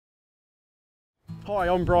Hi,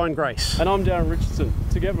 I'm Brian Grace. And I'm Darren Richardson.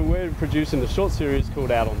 Together we're producing a short series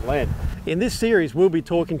called Out on Land. In this series we'll be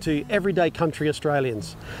talking to everyday country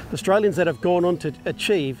Australians. Australians that have gone on to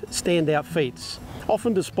achieve standout feats,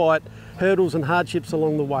 often despite hurdles and hardships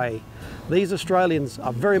along the way. These Australians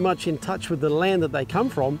are very much in touch with the land that they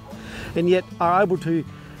come from and yet are able to,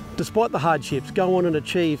 despite the hardships, go on and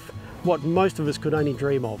achieve what most of us could only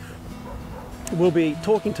dream of. We'll be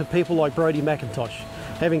talking to people like Brodie McIntosh.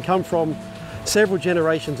 Having come from several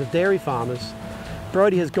generations of dairy farmers,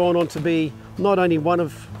 Brodie has gone on to be not only one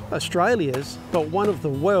of Australia's, but one of the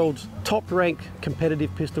world's top-ranked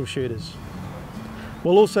competitive pistol shooters.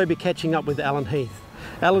 We'll also be catching up with Alan Heath.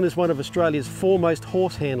 Alan is one of Australia's foremost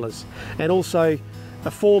horse handlers and also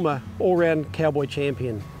a former all-round cowboy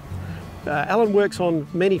champion. Alan works on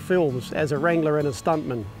many films as a wrangler and a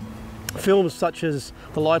stuntman. Films such as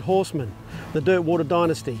The Light Horseman, The Dirtwater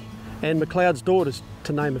Dynasty and McLeod's Daughters,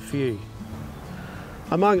 to name a few.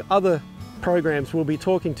 Among other programs, we'll be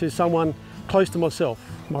talking to someone close to myself,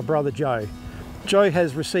 my brother Joe. Joe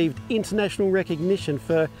has received international recognition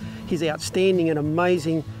for his outstanding and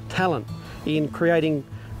amazing talent in creating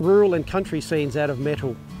rural and country scenes out of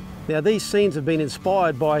metal. Now, these scenes have been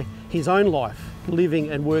inspired by his own life,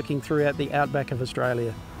 living and working throughout the outback of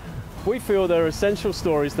Australia. We feel there are essential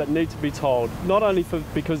stories that need to be told, not only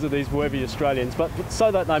because of these worthy Australians, but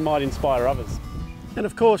so that they might inspire others. And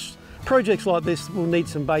of course, projects like this will need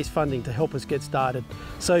some base funding to help us get started.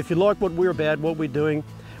 So if you like what we're about, what we're doing,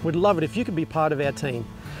 we'd love it if you could be part of our team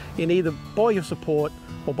in either by your support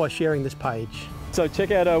or by sharing this page. So check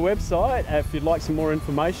out our website if you'd like some more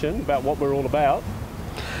information about what we're all about.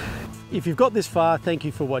 If you've got this far, thank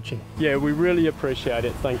you for watching. Yeah, we really appreciate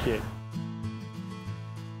it. Thank you.